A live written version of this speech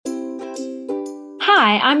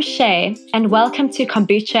Hi, I'm Shay, and welcome to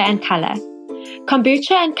Kombucha and Color.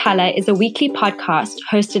 Kombucha and Color is a weekly podcast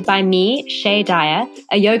hosted by me, Shay Dyer,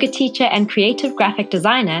 a yoga teacher and creative graphic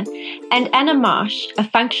designer, and Anna Marsh, a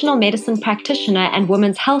functional medicine practitioner and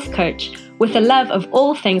women's health coach with a love of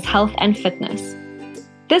all things health and fitness.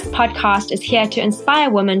 This podcast is here to inspire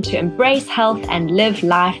women to embrace health and live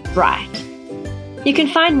life bright. You can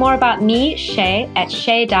find more about me, Shay, at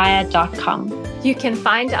shaydyer.com. You can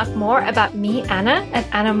find out more about me, Anna, at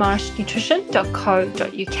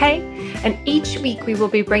annamarshnutrition.co.uk. And each week we will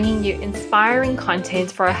be bringing you inspiring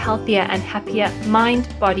content for a healthier and happier mind,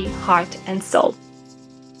 body, heart, and soul.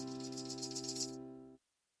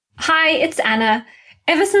 Hi, it's Anna.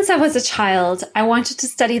 Ever since I was a child, I wanted to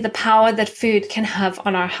study the power that food can have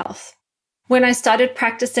on our health. When I started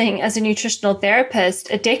practicing as a nutritional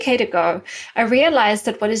therapist a decade ago, I realized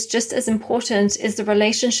that what is just as important is the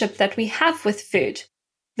relationship that we have with food.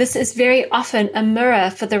 This is very often a mirror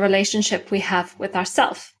for the relationship we have with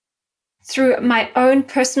ourselves. Through my own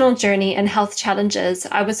personal journey and health challenges,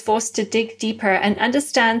 I was forced to dig deeper and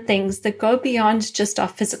understand things that go beyond just our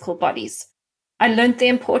physical bodies. I learned the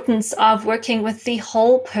importance of working with the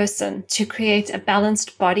whole person to create a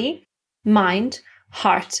balanced body, mind,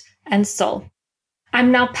 heart, and soul.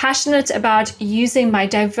 I'm now passionate about using my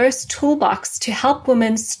diverse toolbox to help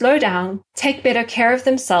women slow down, take better care of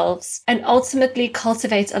themselves, and ultimately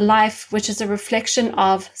cultivate a life which is a reflection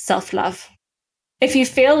of self-love. If you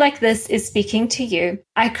feel like this is speaking to you,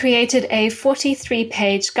 I created a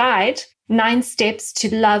 43-page guide, 9 steps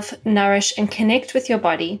to love, nourish, and connect with your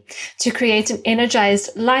body to create an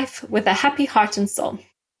energized life with a happy heart and soul.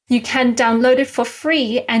 You can download it for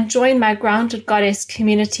free and join my Grounded Goddess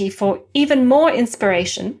community for even more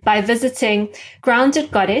inspiration by visiting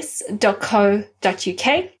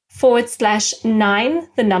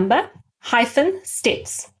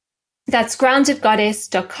groundedgoddess.co.uk/9 That's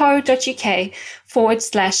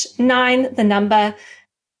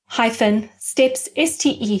groundedgoddess.co.uk/9 steps.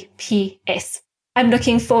 I'm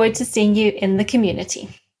looking forward to seeing you in the community.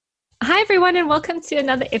 Hi, everyone, and welcome to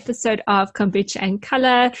another episode of Kombucha and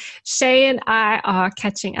Color. Shay and I are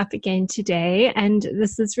catching up again today, and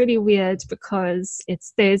this is really weird because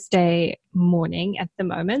it's Thursday morning at the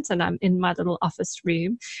moment, and I'm in my little office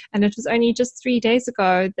room, and it was only just 3 days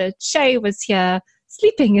ago that Shay was here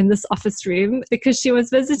sleeping in this office room because she was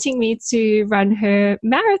visiting me to run her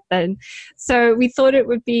marathon. So we thought it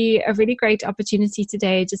would be a really great opportunity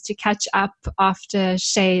today just to catch up after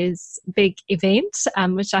Shay's big event,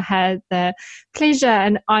 which I had the pleasure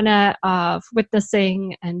and honor of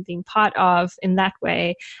witnessing and being part of in that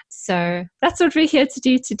way. So that's what we're here to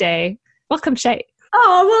do today. Welcome, Shay.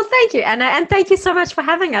 Oh, well, thank you, Anna. And thank you so much for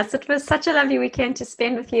having us. It was such a lovely weekend to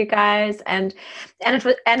spend with you guys. And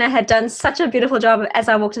Anna had done such a beautiful job. As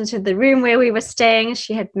I walked into the room where we were staying,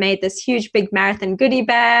 she had made this huge, big marathon goodie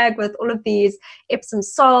bag with all of these Epsom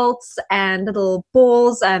salts and little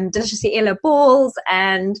balls, deliciously yellow balls,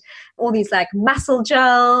 and all these like muscle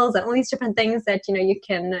gels and all these different things that, you know, you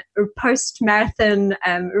can post-marathon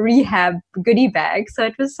rehab goodie bag. So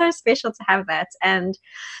it was so special to have that. And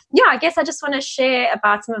yeah, I guess I just want to share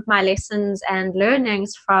about some of my lessons and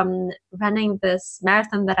learnings from running this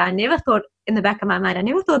marathon that I never thought in the back of my mind, I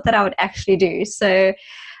never thought that I would actually do. So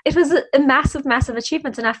it was a massive, massive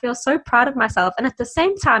achievement, and I feel so proud of myself. And at the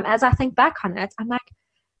same time, as I think back on it, I'm like,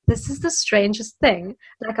 this is the strangest thing.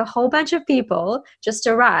 Like a whole bunch of people just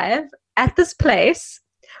arrive at this place,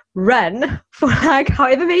 run for like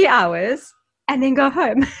however many hours, and then go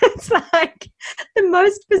home. It's like the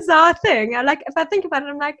most bizarre thing. Like, if I think about it,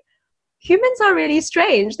 I'm like, humans are really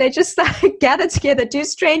strange. They just like gather together, do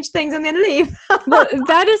strange things, and then leave. Well,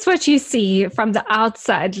 that is what you see from the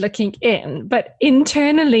outside looking in. But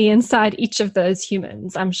internally, inside each of those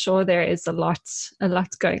humans, I'm sure there is a lot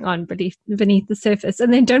going on beneath the surface.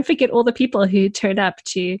 And then don't forget all the people who turn up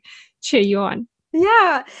to cheer you on.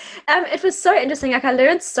 Yeah, it was so interesting. Like I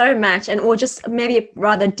learned so much, or just maybe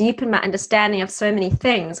rather deepen my understanding of so many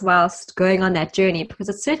things whilst going on that journey, because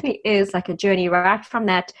it certainly is like a journey right from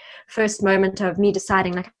that first moment of me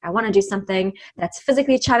deciding like I want to do something that's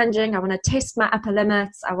physically challenging. I want to test my upper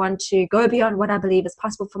limits. I want to go beyond what I believe is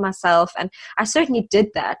possible for myself. And I certainly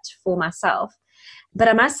did that for myself. But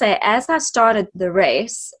I must say, as I started the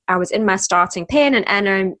race, I was in my starting pen, and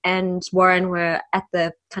Anna and Warren were at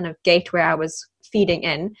the kind of gate where I was feeding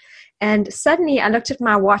in. And suddenly I looked at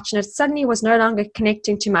my watch, and it suddenly was no longer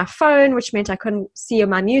connecting to my phone, which meant I couldn't see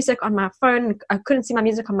my music on my phone. I couldn't see my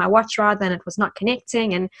music on my watch, rather, and it was not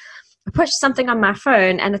connecting. And I pushed something on my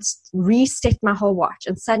phone, and it's reset my whole watch.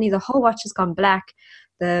 And suddenly the whole watch has gone black.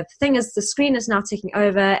 the thing is, the screen is now taking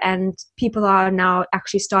over, and people are now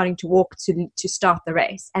actually starting to walk to start the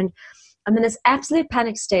race. And I'm in this absolute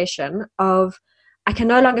panic station of, I can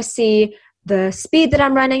no longer see the speed that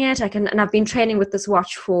I'm running at. And I've been training with this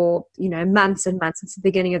watch for, months and months since the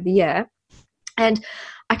beginning of the year. And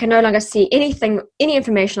I can no longer see anything, any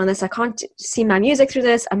information on this. I can't see my music through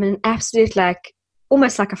this. I'm in an absolute,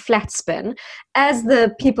 almost like a flat spin. As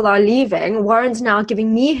the people are leaving, Warren's now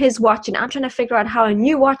giving me his watch, and I'm trying to figure out how a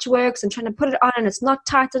new watch works and trying to put it on, and it's not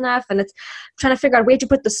tight enough, and it's trying to figure out where to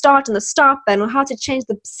put the start and the stop and how to change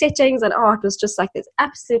the settings. And it was just like this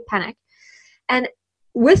absolute panic. And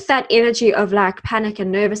with that energy of panic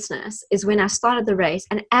and nervousness is when I started the race.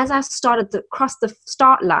 And as I started to cross the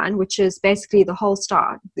start line, which is basically the whole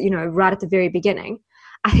start, right at the very beginning,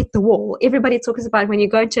 I hit the wall. Everybody talks about when you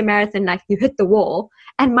go to a marathon, you hit the wall,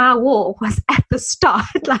 and my wall was at the start.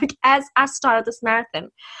 As I started this marathon,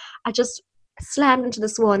 I just slammed into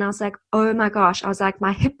this wall, and I was like, oh my gosh. I was like,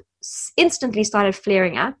 my hip instantly started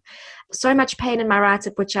flaring up. So much pain in my right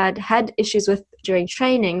hip, which I'd had issues with during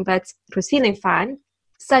training, but it was feeling fine.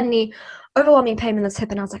 Suddenly, overwhelming pain in this hip,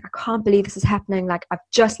 and I was like, I can't believe this is happening. I've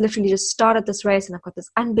just literally started this race, and I've got this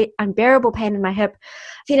unbearable pain in my hip,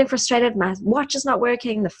 feeling frustrated. My watch is not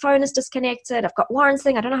working, the phone is disconnected, I've got Warren's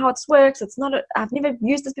thing, I don't know how this works, I've never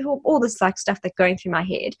used this before, all this stuff that's going through my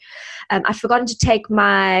head. I'd forgotten to take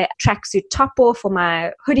my tracksuit top off or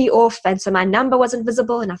my hoodie off, and so my number wasn't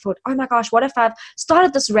visible, and I thought, oh my gosh, what if I've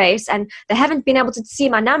started this race and they haven't been able to see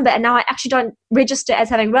my number, and now I actually don't register as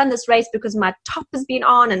having run this race because my top has been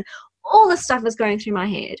on, and all this stuff was going through my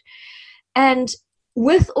head. And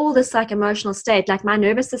with all this emotional state, my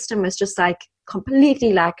nervous system was just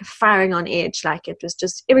completely firing on edge. It was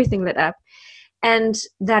just everything lit up. And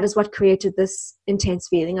that is what created this intense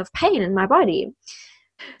feeling of pain in my body.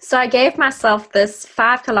 So I gave myself this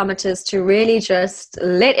 5 kilometers to really just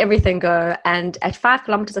let everything go. And at 5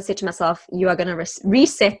 kilometers, I said to myself, you are going to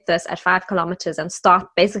reset this at 5 kilometers and start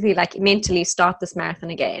basically mentally start this marathon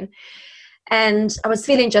again. And I was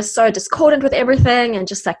feeling just so discordant with everything, and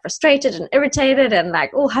just frustrated and irritated, and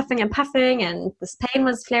all huffing and puffing, and this pain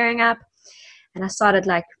was flaring up. And I started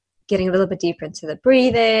getting a little bit deeper into the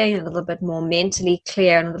breathing, and a little bit more mentally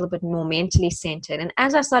clear, and a little bit more mentally centered. And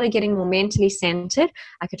as I started getting more mentally centered,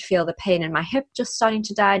 I could feel the pain in my hip just starting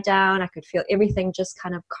to die down. I could feel everything just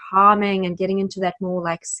kind of calming and getting into that more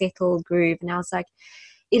settled groove. And I was like,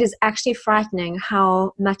 it is actually frightening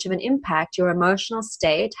how much of an impact your emotional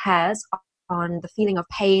state has on the feeling of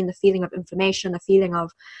pain, the feeling of inflammation, the feeling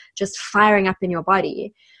of just firing up in your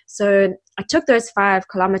body. So I took those 5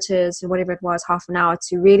 kilometers, or whatever it was, half an hour,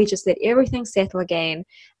 to really just let everything settle again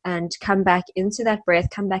and come back into that breath,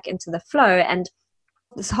 come back into the flow. And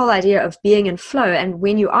this whole idea of being in flow, and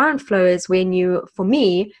when you are in flow is when you're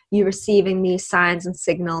receiving these signs and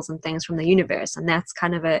signals and things from the universe. And that's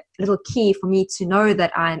kind of a little key for me to know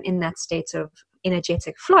that I'm in that state of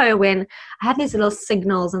energetic flow, when I have these little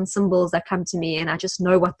signals and symbols that come to me, and I just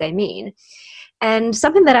know what they mean. And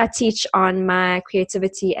something that I teach on my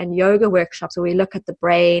creativity and yoga workshops, where we look at the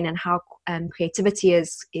brain and how creativity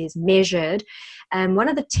is measured. One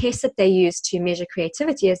of the tests that they use to measure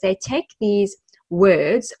creativity is they take these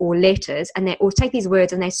words or letters, and they take these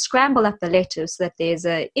words and they scramble up the letters so that there's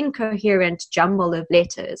an incoherent jumble of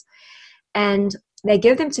letters. And they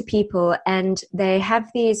give them to people, and they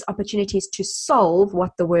have these opportunities to solve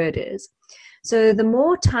what the word is. So the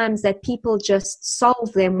more times that people just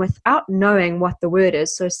solve them without knowing what the word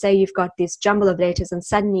is, so say you've got this jumble of letters and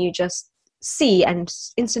suddenly you just see and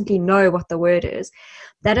instantly know what the word is,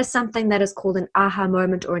 that is something that is called an aha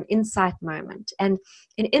moment or an insight moment. And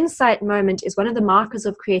an insight moment is one of the markers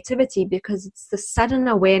of creativity, because it's the sudden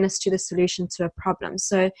awareness to the solution to a problem.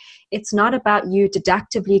 So it's not about you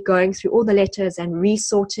deductively going through all the letters and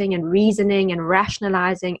resorting and reasoning and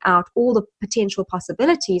rationalizing out all the potential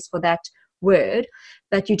possibilities for that word,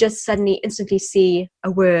 but you just suddenly instantly see a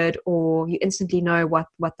word, or you instantly know what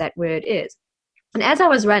that word is. And as I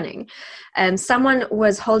was running, someone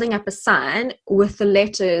was holding up a sign with the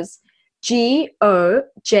letters GOJEN.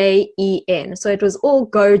 So it was all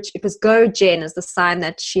go. It was Go Jen is the sign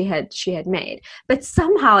that she had made. But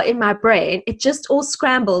somehow in my brain, it just all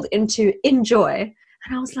scrambled into enjoy.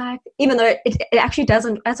 And I was like, even though it actually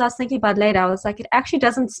doesn't, as I was thinking about later, I was like, it actually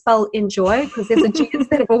doesn't spell enjoy because there's a G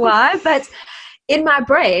instead of a Y. But in my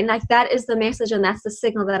brain, that is the message, and that's the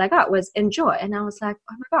signal that I got was enjoy. And I was like,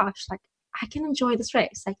 oh my gosh, I I can enjoy this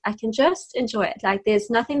race. Like, I can just enjoy it. Like, there's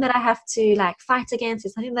nothing that I have to like fight against.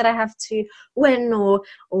 There's nothing that I have to win or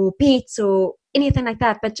beat or anything like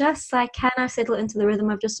that. But just like, can I settle into the rhythm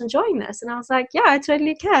of just enjoying this? And I was like, yeah, I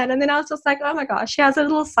totally can. And then I was just like, oh my gosh, she has a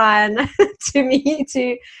little sign to me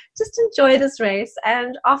to just enjoy this race.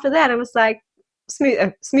 And after that, it was like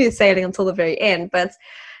smooth sailing until the very end. But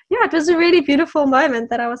yeah, it was a really beautiful moment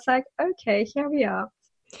that I was like, okay, here we are.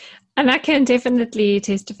 And I can definitely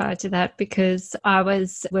testify to that, because I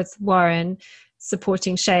was with Warren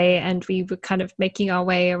supporting Shay, and we were kind of making our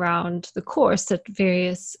way around the course at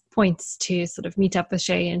various points to sort of meet up with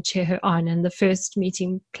Shay and cheer her on. And the first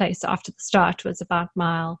meeting place after the start was about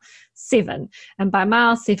mile 7. And by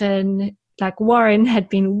mile 7, like, Warren had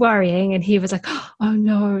been worrying, and he was like, oh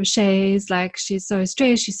no, she's so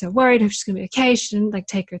stressed, she's so worried if she's gonna be okay, she didn't like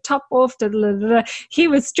take her top off, da, da, da, da. He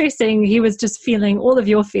was stressing, he was just feeling all of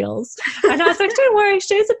your feels. And I was like, don't worry,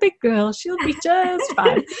 she's a big girl, she'll be just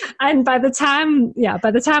fine. And by the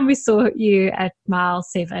time we saw you at mile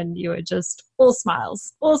 7, you were just all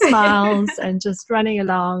smiles and just running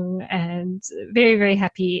along and very, very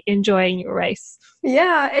happy, enjoying your race.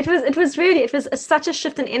 Yeah, it was such a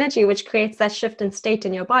shift in energy, which creates that shift in state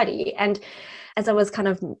in your body. And as I was kind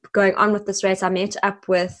of going on with this race, I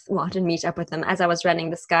didn't meet up with him. As I was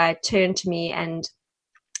running, this guy turned to me and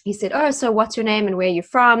he said, oh, so what's your name and where are you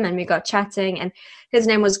from? And we got chatting, and his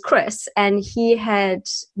name was Chris. And he had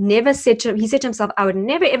never said to himself, I would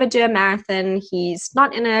never ever do a marathon. He's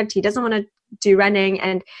not in it. He doesn't want to do running.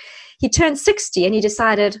 And he turned 60 and he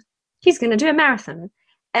decided he's going to do a marathon.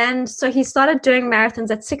 And so he started doing marathons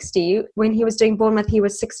at 60. When he was doing Bournemouth, he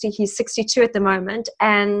was 60. He's 62 at the moment.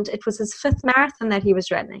 And it was his 5th marathon that he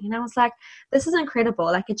was running. And I was like, this is incredible.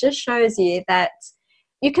 Like, it just shows you that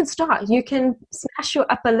you can start. You can smash your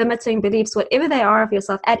upper limiting beliefs, whatever they are of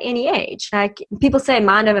yourself, at any age. Like, people say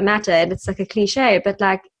mind over matter, and it's like a cliche, but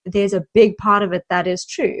like, there's a big part of it that is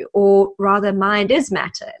true. Or rather, mind is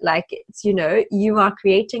matter. Like, it's, you are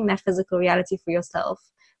creating that physical reality for yourself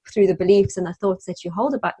through the beliefs and the thoughts that you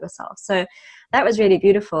hold about yourself. So that was really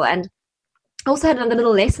beautiful. And also had another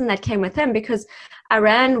little lesson that came with him, because I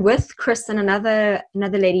ran with Chris and another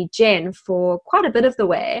lady, Jen, for quite a bit of the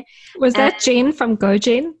way. Was that Jen from Go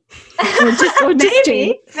Jen? or just maybe,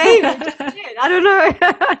 Jen? maybe. I don't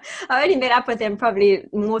know. I only met up with him probably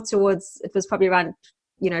more towards, it was probably around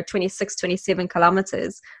 26, 27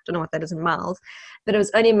 kilometers. Don't know what that is in miles, but it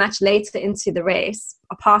was only much later into the race,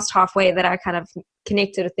 past halfway, that I kind of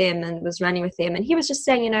connected with them and was running with them. And he was just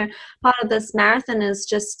saying, part of this marathon is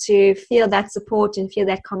just to feel that support and feel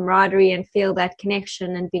that camaraderie and feel that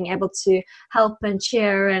connection and being able to help and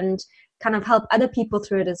cheer and kind of help other people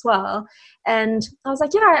through it as well. And I was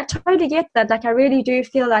like, yeah, I totally get that. Like, I really do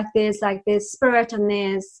feel like there's spirit and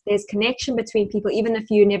there's connection between people, even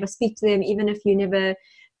if you never speak to them, even if you never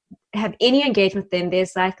have any engagement with them,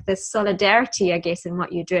 there's like this solidarity, I guess, in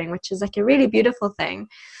what you're doing, which is like a really beautiful thing.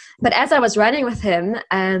 But as I was running with him,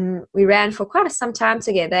 we ran for quite some time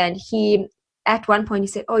together, and he, at one point, he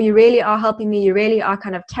said, oh, you really are helping me, you really are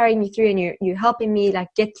kind of carrying me through, and you're helping me like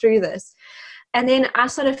get through this. And then I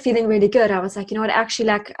started feeling really good. I was like, what, actually,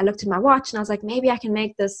 like, I looked at my watch and I was like, maybe I can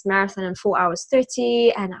make this marathon in 4 hours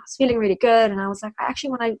 30. And I was feeling really good. And I was like, I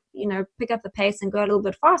actually want to, pick up the pace and go a little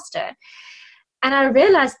bit faster. And I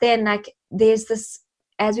realized then, like, there's this,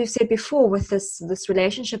 as we've said before, with this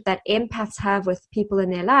relationship that empaths have with people in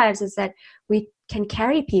their lives, is that we can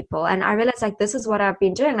carry people. And I realized, like, this is what I've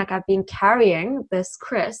been doing. Like, I've been carrying this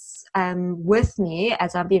Chris with me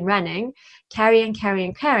as I've been running, carrying.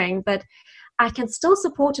 But I can still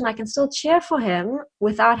support him, I can still cheer for him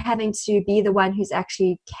without having to be the one who's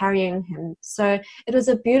actually carrying him. So it was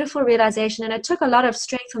a beautiful realization, and it took a lot of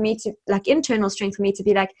strength for me to, like, internal strength for me to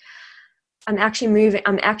be like, I'm actually moving,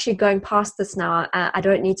 I'm actually going past this now. I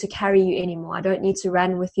don't need to carry you anymore. I don't need to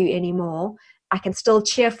run with you anymore. I can still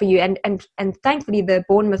cheer for you. And thankfully, the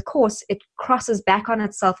Bournemouth course, it crosses back on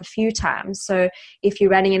itself a few times. So if you're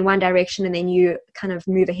running in one direction and then you kind of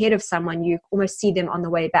move ahead of someone, you almost see them on the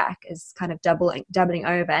way back as kind of doubling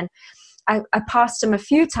over. And I passed him a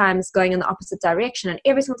few times going in the opposite direction. And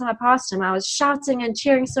every single time I passed him, I was shouting and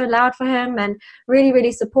cheering so loud for him and really,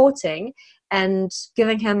 really supporting and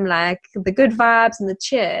giving him like the good vibes and the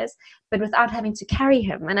cheers, but without having to carry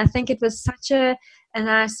him. And I think it was such a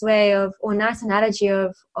nice way of, or nice analogy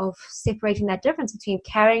of separating that difference between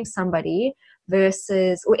carrying somebody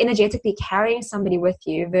versus, or energetically carrying somebody with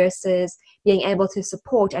you versus being able to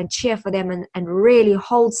support and cheer for them and really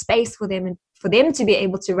hold space for them and for them to be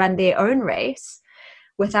able to run their own race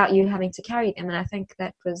without you having to carry them. And I think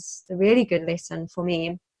that was a really good lesson for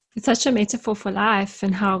me. It's such a metaphor for life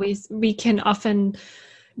and how we can often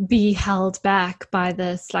be held back by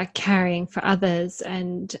this, like caring for others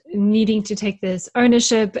and needing to take this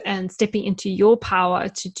ownership and stepping into your power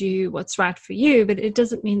to do what's right for you. But it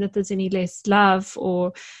doesn't mean that there's any less love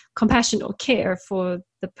or compassion or care for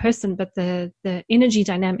the person, but the energy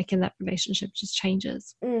dynamic in that relationship just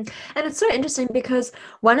changes. And it's so interesting because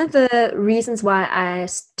one of the reasons why I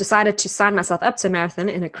decided to sign myself up to a marathon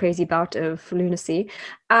in a crazy bout of lunacy,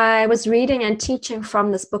 I was reading and teaching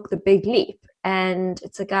from this book, The Big Leap. And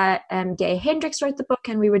it's a guy, Gay Hendricks wrote the book,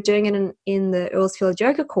 and we were doing it in the Earlsfield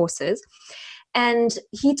yoga courses. And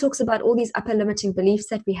he talks about all these upper limiting beliefs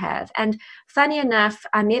that we have. And funny enough,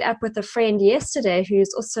 I met up with a friend yesterday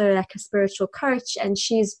who's also like a spiritual coach, and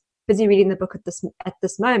she's busy reading the book at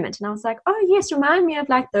this moment. And I was like, oh yes, remind me of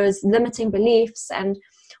like those limiting beliefs. And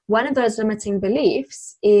one of those limiting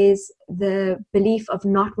beliefs is the belief of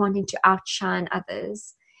not wanting to outshine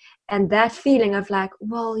others. And that feeling of like,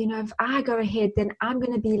 well, you know, if I go ahead, then I'm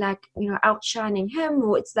going to be like, you know, outshining him,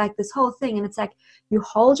 or it's like this whole thing. And it's like you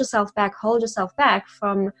hold yourself back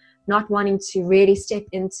from not wanting to really step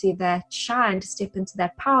into that shine, to step into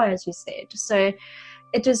that power, as you said. So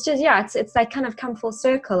it was just, yeah, it's like kind of come full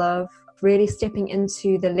circle of really stepping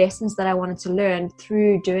into the lessons that I wanted to learn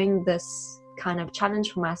through doing this kind of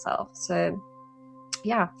challenge for myself. So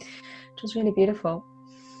yeah, it was really beautiful.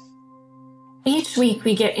 Each week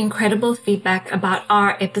we get incredible feedback about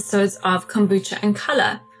our episodes of Kombucha and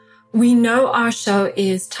Color. We know our show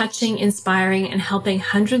is touching, inspiring, and helping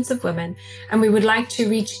hundreds of women, and we would like to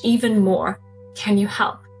reach even more. Can you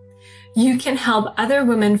help? You can help other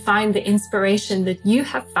women find the inspiration that you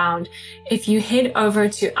have found if you head over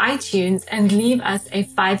to iTunes and leave us a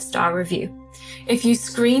 5-star review. If you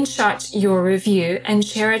screenshot your review and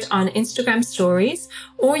share it on Instagram stories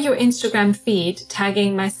or your Instagram feed,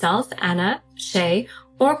 tagging myself, Anna, Shay,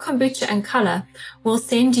 or Kombucha and Color, we'll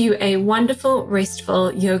send you a wonderful,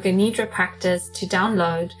 restful Yoga Nidra practice to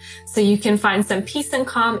download so you can find some peace and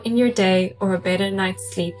calm in your day or a better night's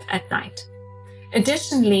sleep at night.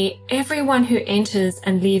 Additionally, everyone who enters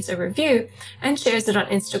and leaves a review and shares it on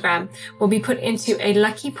Instagram will be put into a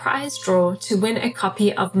lucky prize draw to win a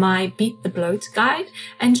copy of my Beat the Bloat guide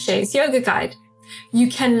and Shay's yoga guide. You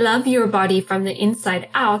can love your body from the inside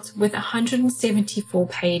out with 174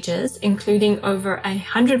 pages, including over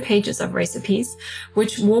 100 pages of recipes,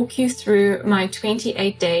 which walk you through my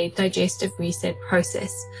 28-day digestive reset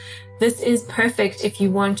process. This is perfect if you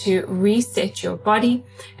want to reset your body,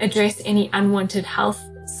 address any unwanted health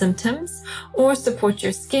symptoms, or support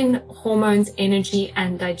your skin, hormones, energy,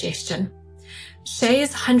 and digestion.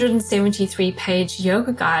 Shay's 173-page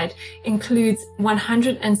yoga guide includes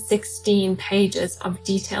 116 pages of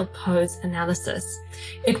detailed pose analysis.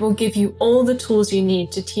 It will give you all the tools you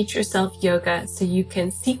need to teach yourself yoga so you can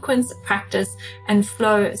sequence, practice, and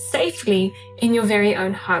flow safely in your very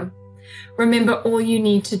own home. Remember, all you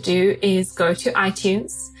need to do is go to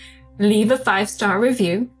iTunes, leave a 5-star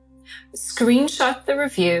review, screenshot the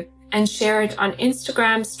review, and share it on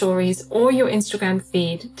Instagram stories or your Instagram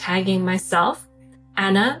feed, tagging myself,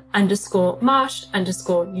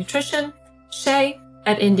 Anna_Marsh_nutrition, Shay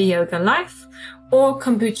at Indie Yoga Life, or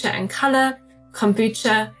Kombucha and Color,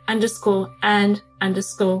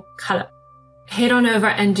 Kombucha_and_color. Head on over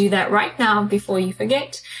and do that right now before you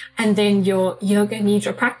forget, and then your Yoga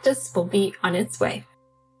Nidra practice will be on its way.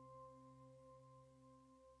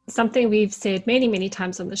 Something we've said many, many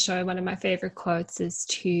times on the show, one of my favorite quotes is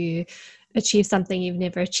to achieve something you've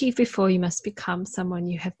never achieved before, you must become someone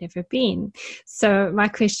you have never been. So my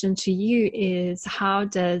question to you is, how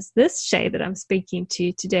does this Shay that I'm speaking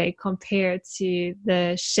to today compare to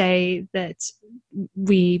the Shay that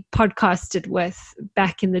we podcasted with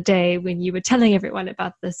back in the day when you were telling everyone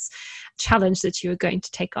about this challenge that you were going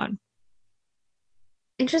to take on?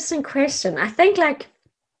 Interesting question. I think like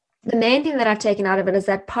the main thing that I've taken out of it is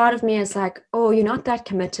that part of me is like, oh, you're not that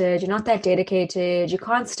committed, you're not that dedicated, you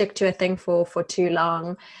can't stick to a thing for too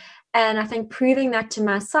long. And I think proving that to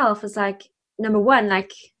myself is like, number one,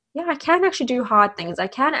 like, yeah, I can actually do hard things. I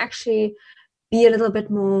can actually be a little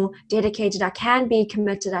bit more dedicated. I can be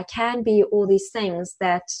committed. I can be all these things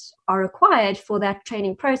that are required for that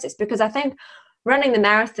training process. Because I think running the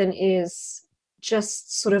marathon is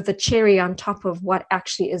just sort of the cherry on top of what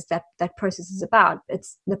actually is that process is about.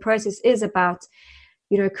 The process is about,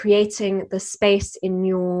 you know, creating the space in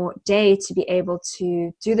your day to be able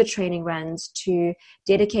to do the training runs, to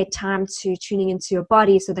dedicate time to tuning into your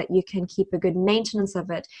body so that you can keep a good maintenance of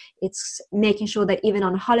it. It's making sure that even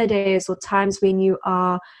on holidays or times when you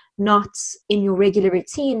are not in your regular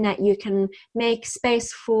routine, that you can make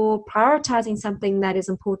space for prioritizing something that is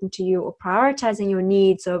important to you, or prioritizing your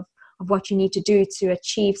needs of of what you need to do to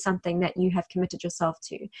achieve something that you have committed yourself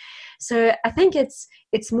to. So I think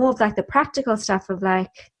it's more of like the practical stuff of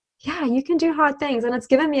like, yeah, you can do hard things. And it's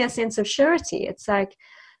given me a sense of surety. It's like,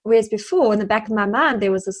 whereas before in the back of my mind,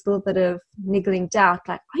 there was this little bit of niggling doubt,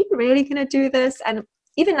 like, are you really going to do this? And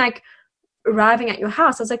even like arriving at your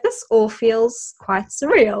house, I was like, this all feels quite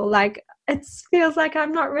surreal. Like, it feels like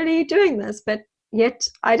I'm not really doing this, but yet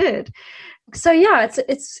I did. So yeah,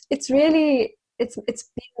 it's really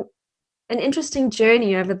been an interesting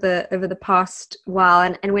journey over the past while.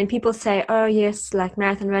 And when people say, oh yes, like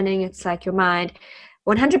marathon running, it's like your mind,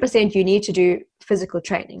 100% you need to do physical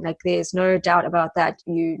training. Like, there's no doubt about that.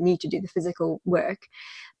 You need to do the physical work,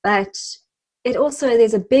 but it also,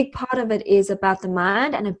 there's a big part of it is about the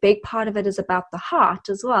mind, and a big part of it is about the heart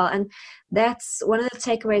as well. And that's one of the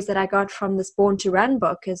takeaways that I got from this Born to Run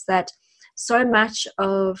book, is that so much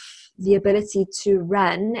of the ability to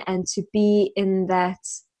run and to be in that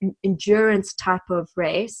endurance type of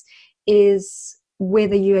race is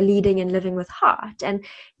whether you are leading and living with heart. And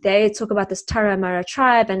they talk about this Tarahumara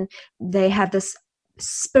tribe, and they have this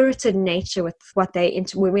spirited nature with what they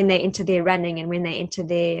enter when they enter their running and when they enter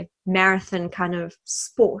their marathon kind of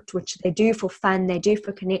sport, which they do for fun, they do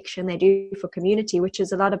for connection, they do for community, which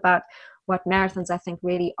is a lot about what marathons I think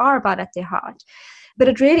really are about at their heart. But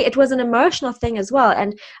it was an emotional thing as well.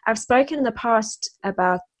 And I've spoken in the past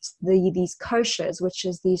about these koshas, which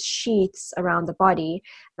is these sheaths around the body.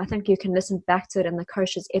 I think you can listen back to it in the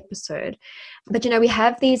koshas episode. But, we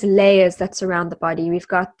have these layers that surround the body. We've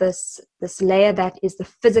got this layer that is the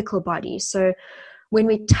physical body. So when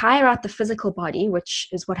we tire out the physical body, which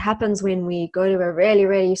is what happens when we go to a really,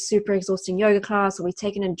 really super exhausting yoga class, or we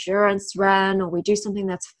take an endurance run, or we do something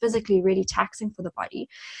that's physically really taxing for the body,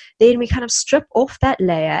 then we kind of strip off that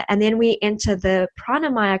layer, and then we enter the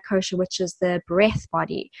pranamaya kosha, which is the breath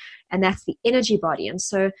body, and that's the energy body. And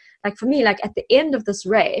so, like for me, like at the end of this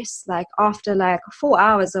race, like after like 4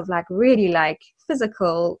 hours of like really like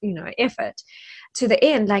physical, effort, to the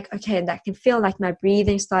end, like, okay, and I can feel like my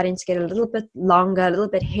breathing starting to get a little bit longer, a little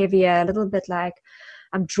bit heavier, a little bit like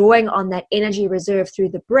I'm drawing on that energy reserve through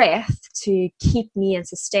the breath to keep me and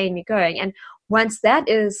sustain me going. And once that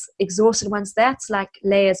is exhausted, once that's like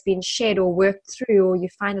layers been shed or worked through, or you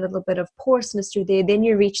find a little bit of porousness through there, then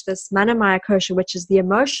you reach this Manomaya kosha, which is the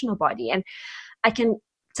emotional body. And I can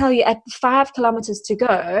tell you, at 5 kilometers to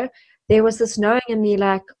go, there was this knowing in me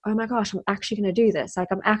like, oh my gosh, I'm actually going to do this. Like,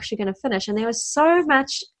 I'm actually going to finish. And there was so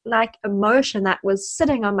much like emotion that was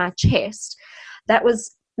sitting on my chest that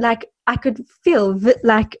was like, I could feel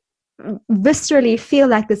viscerally feel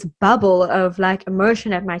like this bubble of like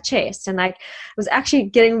emotion at my chest. And like, it was actually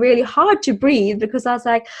getting really hard to breathe, because I was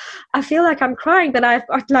like, I feel like I'm crying, but I've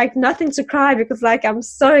got like nothing to cry, because like I'm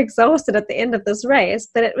so exhausted at the end of this race.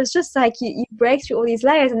 But it was just like you break through all these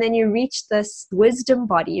layers, and then you reach this wisdom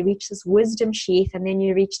body, you reach this wisdom sheath, and then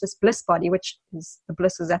you reach this bliss body, which is the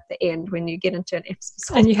bliss is at the end when you get into an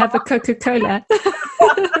episode. And you have a Coca-Cola.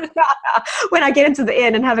 When I get into the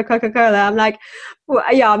end and have a Coca-Cola, I'm like, well,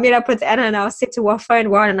 yeah, I meet up with Anna, and I was set to phone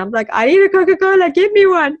one, and I'm like, I need a Coca-Cola, give me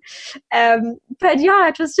one. But yeah,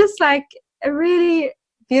 it was just like a really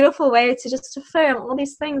beautiful way to just affirm all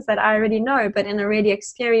these things that I already know, but in a really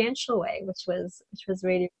experiential way, which was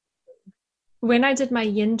really. When I did my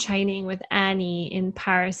yin training with Annie in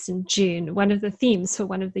Paris in June, one of the themes for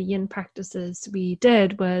one of the yin practices we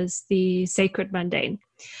did was the sacred mundane.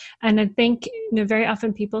 And I think, very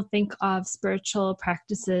often people think of spiritual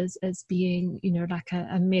practices as being, like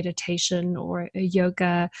a meditation or a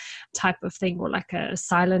yoga type of thing, or like a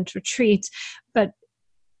silent retreat. But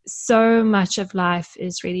so much of life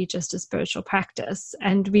is really just a spiritual practice.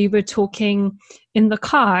 And we were talking in the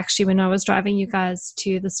car, actually, when I was driving you guys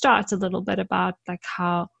to the start, a little bit about like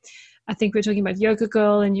how, I think we're talking about Yoga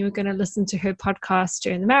Girl, and you were going to listen to her podcast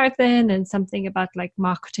during the marathon, and something about like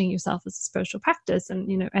marketing yourself as a spiritual practice.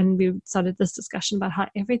 And, and we started this discussion about how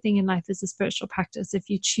everything in life is a spiritual practice if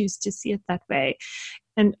you choose to see it that way.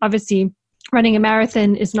 And obviously, running a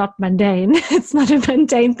marathon is not mundane. It's not a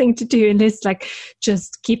mundane thing to do, unless like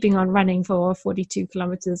just keeping on running for 42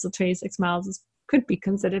 kilometers or 26 miles could be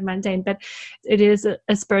considered mundane. But it is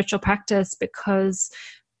a spiritual practice, because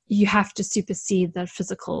you have to supersede the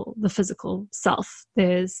physical self.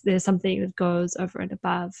 There's something that goes over and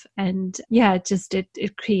above. And yeah,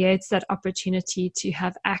 it creates that opportunity to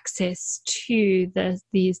have access to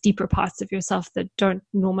these deeper parts of yourself that don't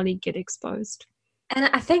normally get exposed. And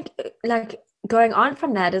I think like going on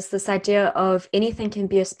from that is this idea of anything can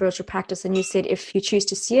be a spiritual practice. And you said if you choose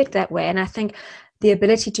to see it that way. And I think the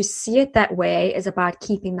ability to see it that way is about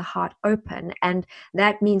keeping the heart open. And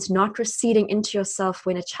that means not receding into yourself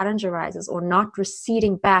when a challenge arises, or not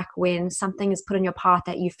receding back when something is put in your path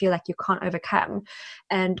that you feel like you can't overcome,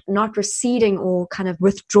 and not receding or kind of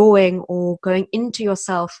withdrawing or going into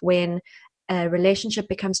yourself when a relationship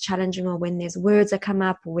becomes challenging, or when there's words that come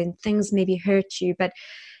up, or when things maybe hurt you. But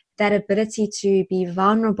that ability to be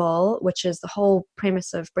vulnerable, which is the whole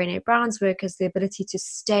premise of Brené Brown's work, is the ability to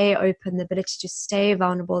stay open, the ability to stay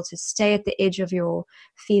vulnerable, to stay at the edge of your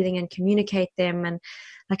feeling and communicate them. And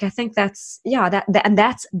like, I think that's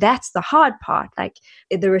the hard part. Like,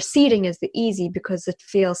 the receding is the easy, because it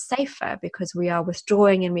feels safer, because we are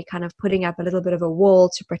withdrawing and we kind of putting up a little bit of a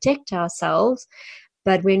wall to protect ourselves.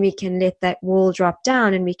 But when we can let that wall drop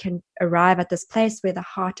down and we can arrive at this place where the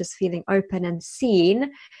heart is feeling open and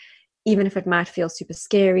seen, even if it might feel super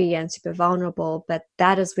scary and super vulnerable, but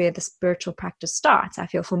that is where the spiritual practice starts, I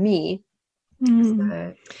feel, for me.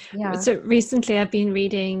 So recently I've been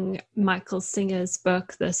reading Michael Singer's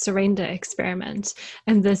book, The Surrender Experiment.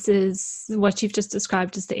 And this is what you've just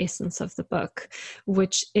described as the essence of the book,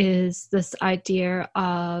 which is this idea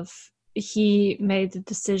of, he made the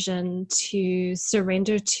decision to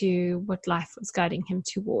surrender to what life was guiding him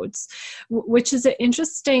towards, which is an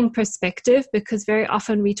interesting perspective, because very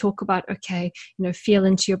often we talk about, okay, feel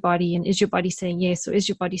into your body, and is your body saying yes, or is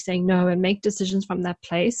your body saying no, and make decisions from that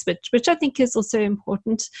place, which I think is also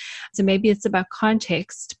important. So maybe it's about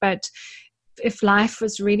context, but if life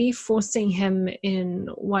was really forcing him in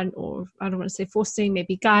one, or I don't want to say forcing,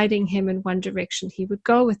 maybe guiding him in one direction, he would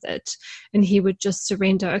go with it, and he would just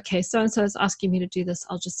surrender. Okay, so-and-so is asking me to do this,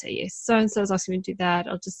 I'll just say yes. So-and-so is asking me to do that,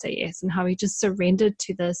 I'll just say yes. And how he just surrendered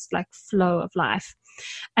to this like flow of life.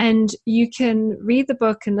 And you can read the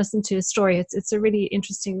book and listen to his story. It's a really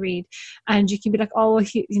interesting read. And you can be like, oh,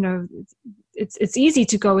 well, it's easy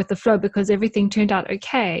to go with the flow because everything turned out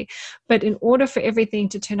okay. But in order for everything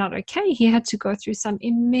to turn out okay, he had to go through some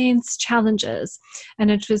immense challenges.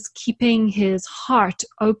 And it was keeping his heart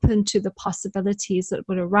open to the possibilities that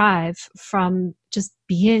would arrive from just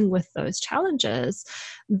being with those challenges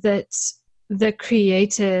that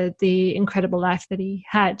created the incredible life that he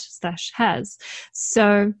had/has.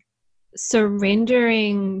 So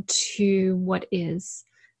surrendering to what is,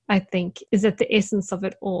 I think, is at the essence of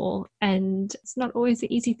it all. And it's not always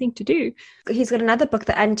an easy thing to do. He's got another book,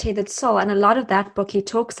 The Untethered Soul. And a lot of that book, he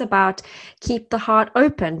talks about keep the heart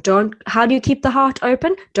open. How do you keep the heart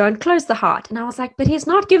open? Don't close the heart. And I was like, but he's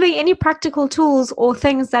not giving any practical tools or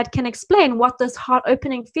things that can explain what this heart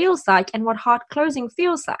opening feels like and what heart closing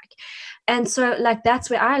feels like. And so like, that's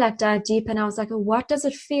where I like dive deep, and I was like, oh, what does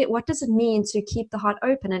it feel? What does it mean to keep the heart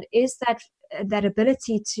open? And is that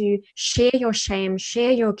ability to share your shame,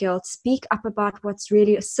 share your guilt, speak up about what's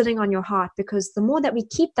really sitting on your heart, because the more that we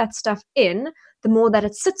keep that stuff in, the more that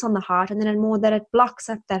it sits on the heart, and then the more that it blocks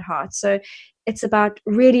up that heart. So it's about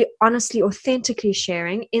really honestly, authentically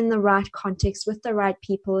sharing in the right context with the right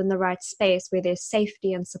people in the right space where there's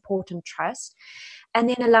safety and support and trust. And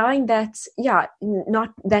then allowing that,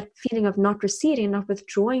 not that feeling of not receding, not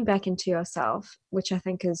withdrawing back into yourself, which I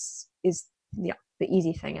think is the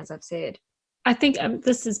easy thing, as I've said. I think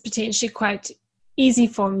this is potentially quite easy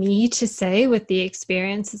for me to say with the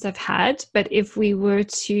experiences I've had, but if you were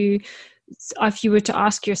to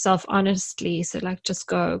ask yourself honestly, so like just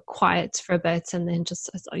go quiet for a bit and then just,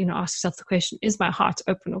 ask yourself the question, is my heart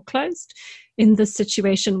open or closed in this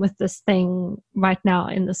situation with this thing right now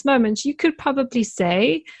in this moment? You could probably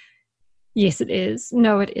say, yes, it is.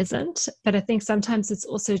 No, it isn't. But I think sometimes it's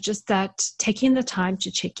also just that taking the time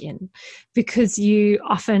to check in, because you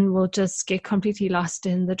often will just get completely lost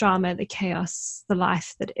in the drama, the chaos, the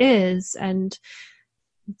life that is. And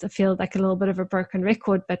I feel like a little bit of a broken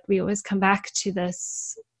record, but we always come back to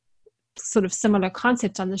this sort of similar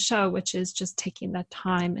concept on the show, which is just taking that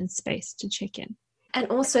time and space to check in. And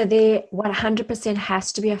also there 100%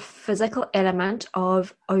 has to be a physical element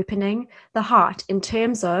of opening the heart, in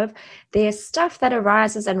terms of there's stuff that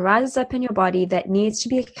rises up in your body that needs to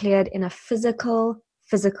be cleared in a physical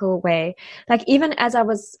way. Like even as I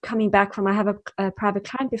was coming back from, I have a private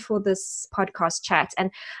client before this podcast chat,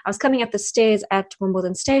 and I was coming up the stairs at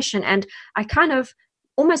Wimbledon Station, and I kind of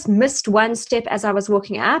almost missed one step as I was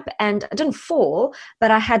walking up, and I didn't fall,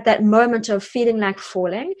 but I had that moment of feeling like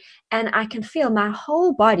falling, and I can feel my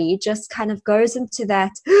whole body just kind of goes into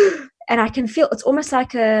that, and I can feel it's almost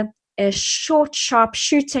like a short, sharp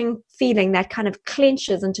shooting feeling that kind of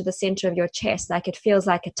clenches into the center of your chest, like it feels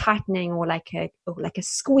like a tightening or like a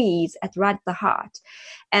squeeze right at the heart.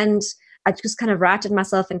 And I just kind of righted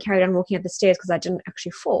myself and carried on walking up the stairs because I didn't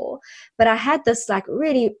actually fall. But I had this like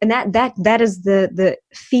really, and that is the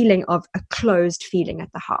feeling of a closed feeling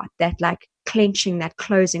at the heart, that like clenching, that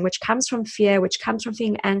closing, which comes from fear, which comes from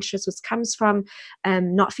feeling anxious, which comes from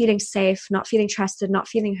not feeling safe, not feeling trusted, not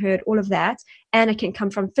feeling heard, all of that. And it can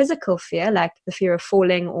come from physical fear, like the fear of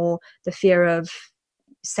falling or the fear of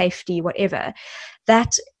safety, whatever.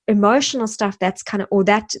 That emotional stuff that's kind of, or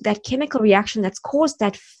that chemical reaction that's caused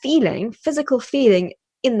that feeling, physical feeling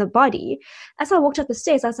in the body. As I walked up the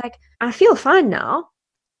stairs, I was like, I feel fine now,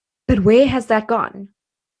 but where has that gone?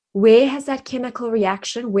 Where has that chemical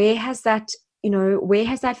reaction? Where has that, where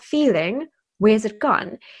has that feeling? Where's it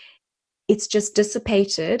gone? It's just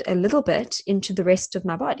dissipated a little bit into the rest of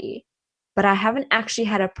my body, but I haven't actually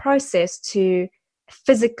had a process to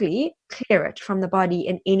physically clear it from the body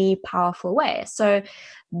in any powerful way. So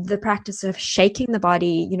the practice of shaking the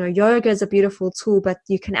body, yoga is a beautiful tool, but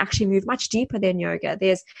you can actually move much deeper than yoga.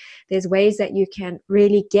 There's ways that you can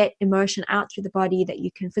really get emotion out through the body, that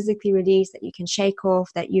you can physically release, that you can shake off,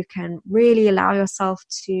 that you can really allow yourself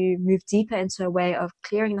to move deeper into a way of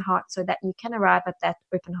clearing the heart so that you can arrive at that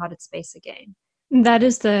open-hearted space again. That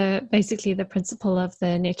is basically the principle of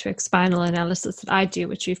the network spinal analysis that I do,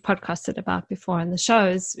 which we've podcasted about before on the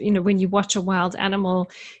shows. When you watch a wild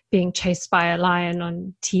animal being chased by a lion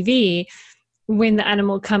on TV, when the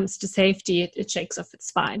animal comes to safety, it shakes off its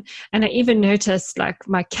spine. And I even noticed, like,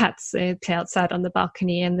 my cats, they play outside on the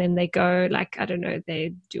balcony, and then they go, like, I don't know,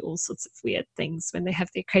 they do all sorts of weird things when they have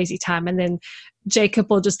their crazy time. And then Jacob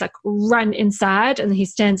will just like run inside, and he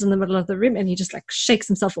stands in the middle of the room and he just like shakes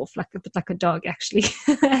himself off like a dog, actually.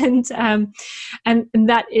 and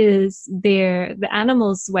that is the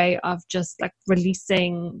animal's way of just like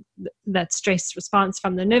releasing that stress response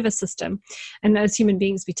from the nervous system. And as human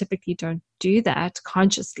beings, we typically don't do that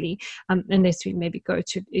consciously, unless we maybe go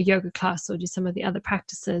to a yoga class or do some of the other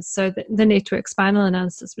practices. So the network spinal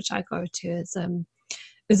analysis, which I go to,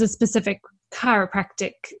 is a specific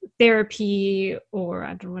chiropractic therapy, or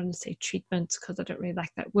I don't want to say treatment because I don't really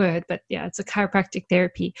like that word, but yeah, it's a chiropractic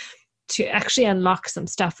therapy to actually unlock some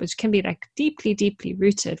stuff which can be like deeply, deeply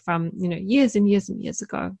rooted from, years and years and years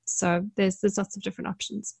ago. So there's lots of different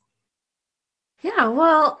options. Yeah,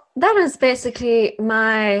 well, that is basically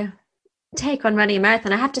my take on running a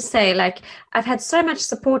marathon. I have to say, like, I've had so much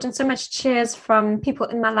support and so much cheers from people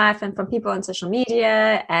in my life and from people on social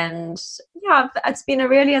media, and yeah, it's been a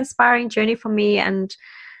really inspiring journey for me, and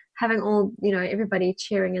having all, everybody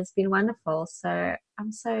cheering has been wonderful. So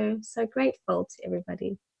I'm so grateful to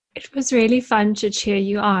everybody. It was really fun to cheer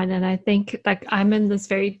you on. And I think like I'm in this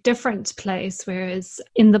very different place, whereas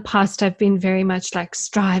in the past I've been very much like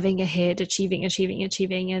striving ahead, achieving.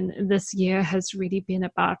 And this year has really been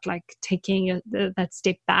about like taking that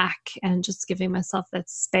step back and just giving myself that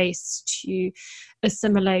space to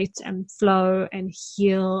assimilate and flow and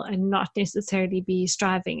heal and not necessarily be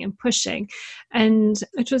striving and pushing. And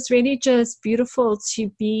it was really just beautiful to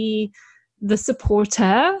be the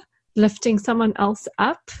supporter, lifting someone else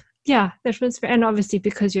up. Yeah, that was, and obviously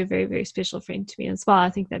because you're a very, very special friend to me as well, I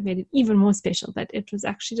think that made it even more special, that it was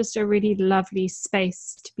actually just a really lovely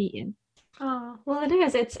space to be in. Oh, well, it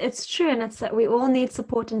is. It's true. And it's that we all need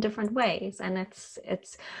support in different ways. And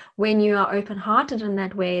it's when you are open-hearted in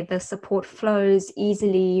that way, the support flows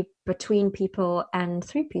easily between people and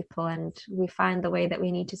through people. And we find the way that we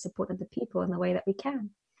need to support other people in the way that we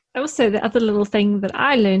can. Also, the other little thing that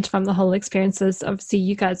I learned from the whole experience is obviously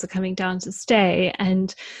you guys are coming down to stay,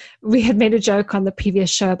 and we had made a joke on the previous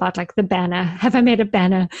show about like the banner. Have I made a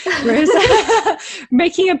banner? Whereas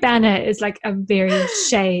making a banner is like a very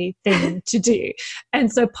Shay thing to do.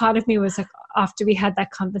 And so part of me was like, after we had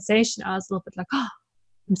that conversation, I was a little bit like, oh,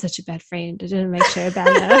 I'm such a bad friend, I didn't make sure a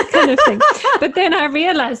banner kind of thing. But then I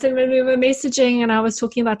realized that when we were messaging and I was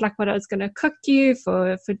talking about like what I was going to cook you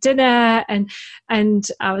for dinner, and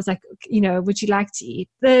I was like, would you like to eat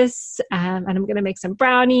this? And I'm going to make some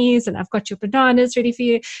brownies, and I've got your bananas ready for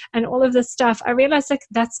you, and all of this stuff. I realized like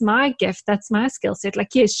that's my gift, that's my skill set.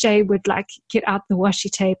 Like, yes, Shay would like get out the washi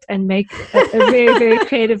tape and make a very, very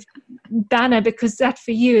creative banner, because that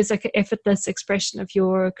for you is like an effortless expression of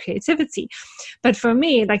your creativity. But for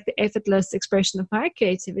me, like the effortless expression of my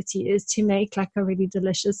creativity is to make like a really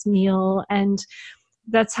delicious meal, and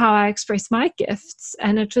that's how I express my gifts.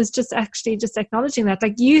 And it was just actually just acknowledging that,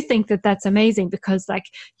 like, you think that that's amazing because like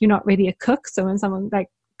you're not really a cook, so when someone like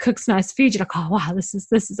cooks nice food, you're like, oh wow, this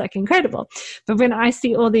is like incredible. But when I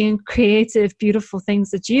see all the creative, beautiful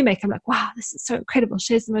things that you make, I'm like, wow, this is so incredible.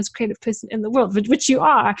 She's the most creative person in the world, which you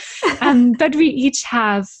are. But we each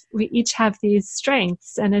have these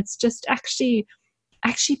strengths, and it's just actually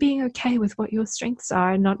actually being okay with what your strengths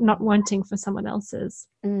are and not wanting for someone else's.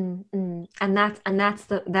 And that's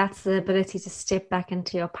the ability to step back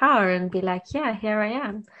into your power and be like, yeah, here I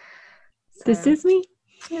am. So, this is me.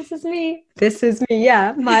 This is me. This is me.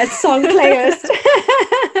 Yeah, my song playlist.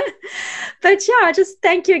 But yeah, just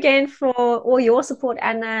thank you again for all your support,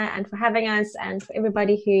 Anna, and for having us, and for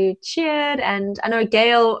everybody who cheered. And I know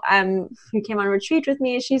Gail, who came on retreat with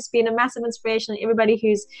me, she's been a massive inspiration. Everybody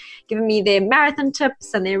who's given me their marathon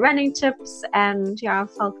tips and their running tips, and yeah, I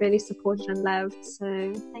felt really supported and loved.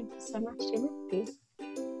 So thank you so much to everybody.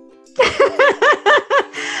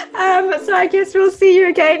 So I guess we'll see you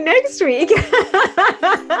again next week.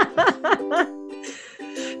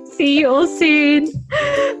 See you all soon.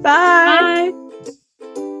 Bye. Bye.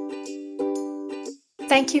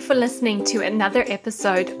 Thank you for listening to another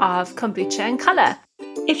episode of Kombucha and Color.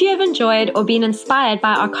 If you have enjoyed or been inspired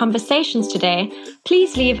by our conversations today,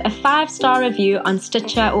 please leave a 5-star review on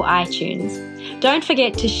Stitcher or iTunes. Don't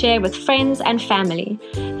forget to share with friends and family.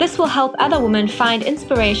 This will help other women find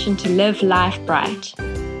inspiration to live life bright.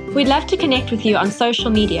 We'd love to connect with you on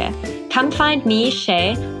social media. Come find me,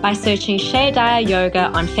 Shay, by searching Shay Dyer Yoga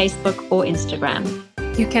on Facebook or Instagram.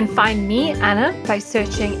 You can find me, Anna, by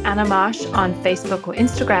searching Anna Marsh on Facebook or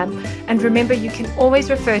Instagram. And remember, you can always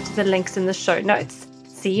refer to the links in the show notes.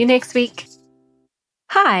 See you next week.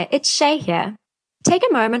 Hi, it's Shay here. Take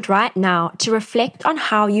a moment right now to reflect on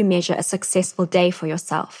how you measure a successful day for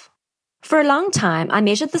yourself. For a long time, I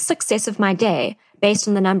measured the success of my day based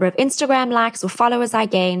on the number of Instagram likes or followers I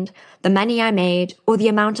gained, the money I made, or the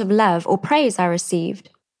amount of love or praise I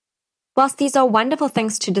received. Whilst these are wonderful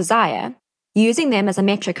things to desire, using them as a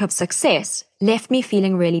metric of success left me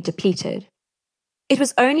feeling really depleted. It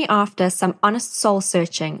was only after some honest soul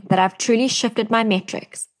searching that I've truly shifted my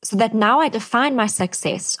metrics so that now I define my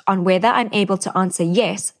success on whether I'm able to answer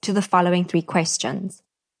yes to the following 3 questions.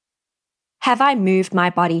 Have I moved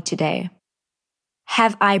my body today?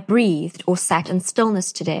 Have I breathed or sat in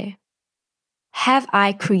stillness today? Have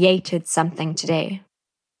I created something today?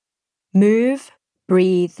 Move,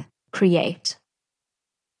 breathe, create.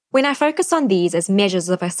 When I focus on these as measures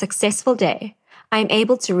of a successful day, I am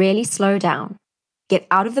able to really slow down, get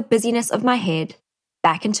out of the busyness of my head,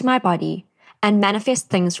 back into my body, and manifest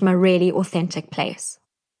things from a really authentic place.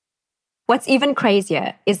 What's even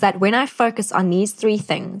crazier is that when I focus on these 3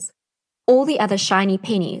 things, all the other shiny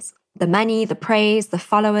pennies, the money, the praise, the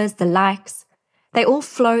followers, the likes, they all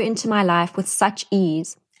flow into my life with such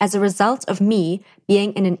ease as a result of me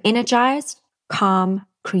being in an energized, calm,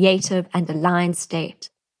 creative, and aligned state.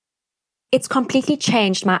 It's completely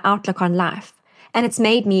changed my outlook on life, and it's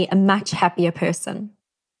made me a much happier person.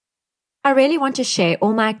 I really want to share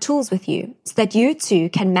all my tools with you so that you too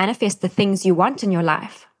can manifest the things you want in your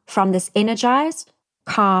life from this energized,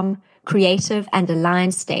 calm, creative, and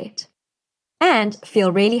aligned state, and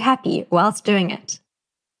feel really happy whilst doing it.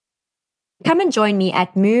 Come and join me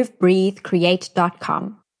at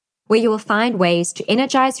movebreathecreate.com, where you will find ways to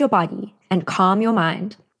energize your body and calm your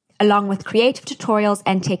mind, along with creative tutorials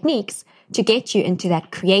and techniques to get you into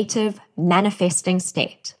that creative, manifesting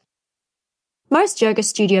state. Most yoga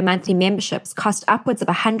studio monthly memberships cost upwards of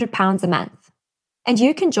 £100 a month, and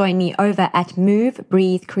you can join me over at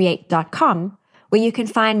movebreathecreate.com, where you can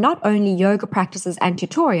find not only yoga practices and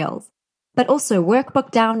tutorials, but also workbook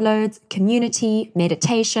downloads, community,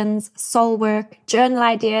 meditations, soul work, journal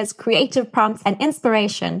ideas, creative prompts, and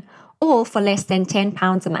inspiration, all for less than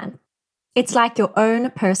 £10 a month. It's like your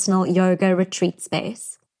own personal yoga retreat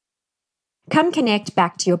space. Come connect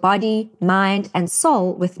back to your body, mind, and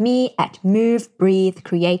soul with me at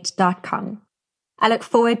movebreathecreate.com. I look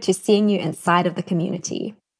forward to seeing you inside of the community.